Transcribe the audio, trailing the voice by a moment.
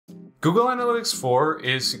Google Analytics 4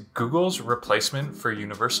 is Google's replacement for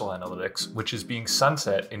Universal Analytics, which is being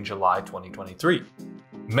sunset in July 2023.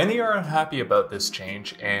 Many are unhappy about this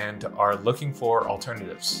change and are looking for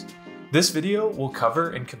alternatives. This video will cover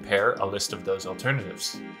and compare a list of those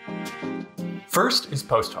alternatives. First is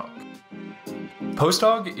PostHog.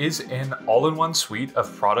 PostHog is an all-in-one suite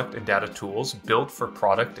of product and data tools built for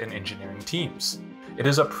product and engineering teams. It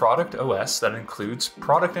is a product OS that includes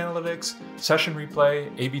product analytics, session replay,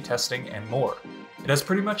 A/B testing, and more. It has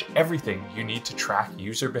pretty much everything you need to track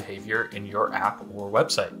user behavior in your app or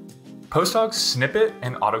website. PostHog's snippet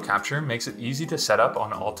and auto capture makes it easy to set up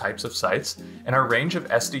on all types of sites, and our range of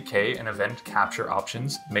SDK and event capture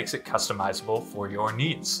options makes it customizable for your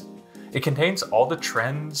needs. It contains all the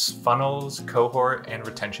trends, funnels, cohort, and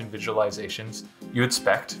retention visualizations you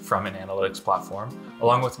expect from an analytics platform,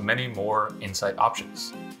 along with many more insight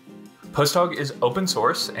options. PostHog is open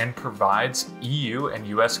source and provides EU and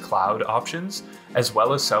US cloud options, as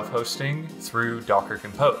well as self-hosting through Docker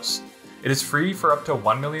Compose. It is free for up to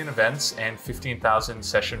 1 million events and 15,000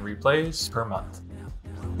 session replays per month.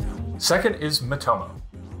 Second is Matomo.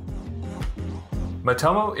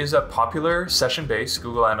 Matomo is a popular session-based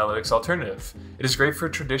Google Analytics alternative. It is great for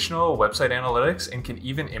traditional website analytics and can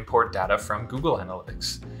even import data from Google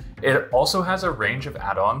Analytics. It also has a range of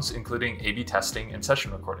add-ons, including A/B testing and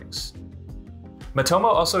session recordings. Matomo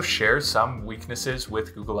also shares some weaknesses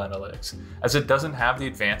with Google Analytics, as it doesn't have the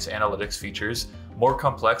advanced analytics features more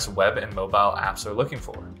complex web and mobile apps are looking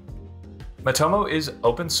for. Matomo is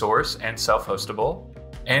open source and self-hostable,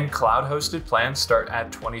 and cloud-hosted plans start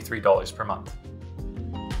at $23 per month.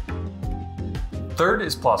 Third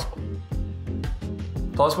is Plausible.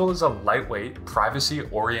 Plausible is a lightweight,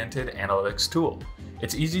 privacy-oriented analytics tool.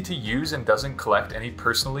 It's easy to use and doesn't collect any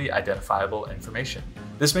personally identifiable information.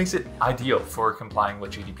 This makes it ideal for complying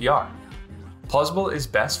with GDPR. Plausible is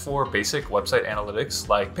best for basic website analytics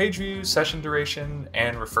like page views, session duration,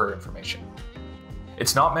 and refer information.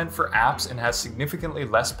 It's not meant for apps and has significantly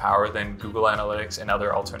less power than Google Analytics and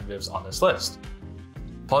other alternatives on this list.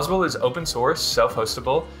 Plausible is open source,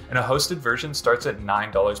 self-hostable, and a hosted version starts at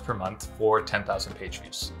 $9 per month for 10,000 page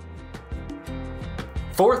views.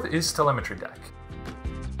 Fourth is TelemetryDeck.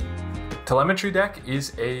 TelemetryDeck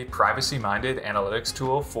is a privacy-minded analytics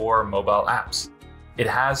tool for mobile apps. It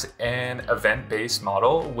has an event-based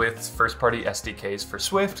model with first-party SDKs for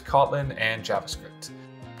Swift, Kotlin, and JavaScript.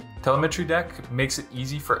 TelemetryDeck makes it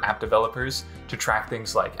easy for app developers to track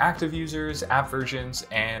things like active users, app versions,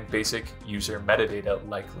 and basic user metadata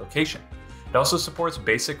like location. It also supports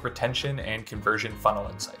basic retention and conversion funnel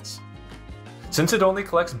insights. Since it only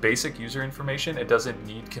collects basic user information, it doesn't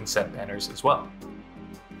need consent banners as well.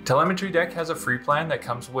 TelemetryDeck has a free plan that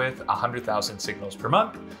comes with 100,000 signals per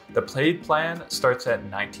month. The paid plan starts at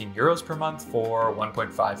 €19 per month for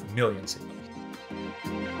 1.5 million signals.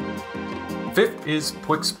 Fifth is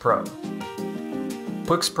PiwikPro.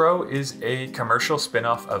 PiwikPro is a commercial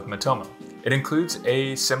spin-off of Matomo. It includes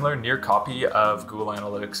a similar near copy of Google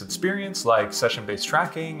Analytics experience like session-based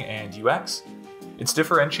tracking and UX. Its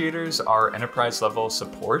differentiators are enterprise-level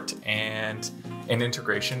support and an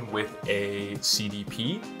integration with a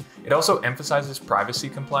CDP. It also emphasizes privacy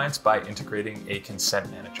compliance by integrating a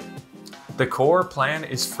consent manager. The core plan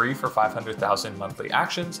is free for 500,000 monthly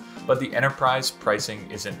actions, but the enterprise pricing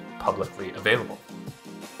isn't publicly available.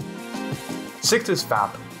 Sixth is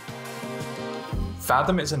Fathom.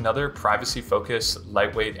 Fathom is another privacy-focused,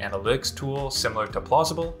 lightweight analytics tool similar to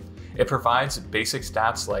Plausible. It provides basic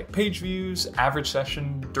stats like page views, average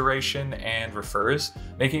session duration, and refers,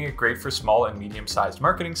 making it great for small and medium-sized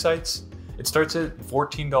marketing sites. It starts at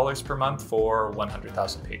 $14 per month for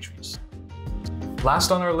 100,000 page views.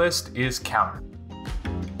 Last on our list is Counter.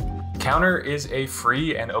 Counter is a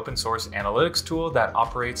free and open source analytics tool that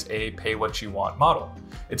operates a pay-what-you-want model.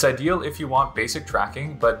 It's ideal if you want basic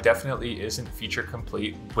tracking, but definitely isn't feature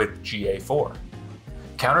complete with GA4.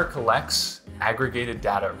 Counter collects aggregated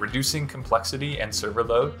data, reducing complexity and server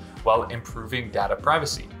load while improving data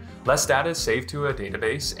privacy. Less data is saved to a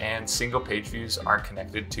database and single page views aren't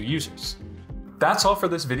connected to users. That's all for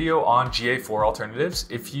this video on GA4 alternatives.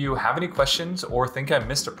 If you have any questions or think I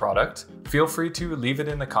missed a product, feel free to leave it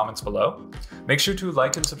in the comments below. Make sure to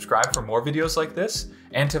like and subscribe for more videos like this,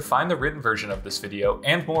 and to find the written version of this video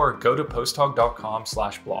and more, go to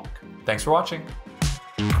posthog.com/blog. Thanks for watching.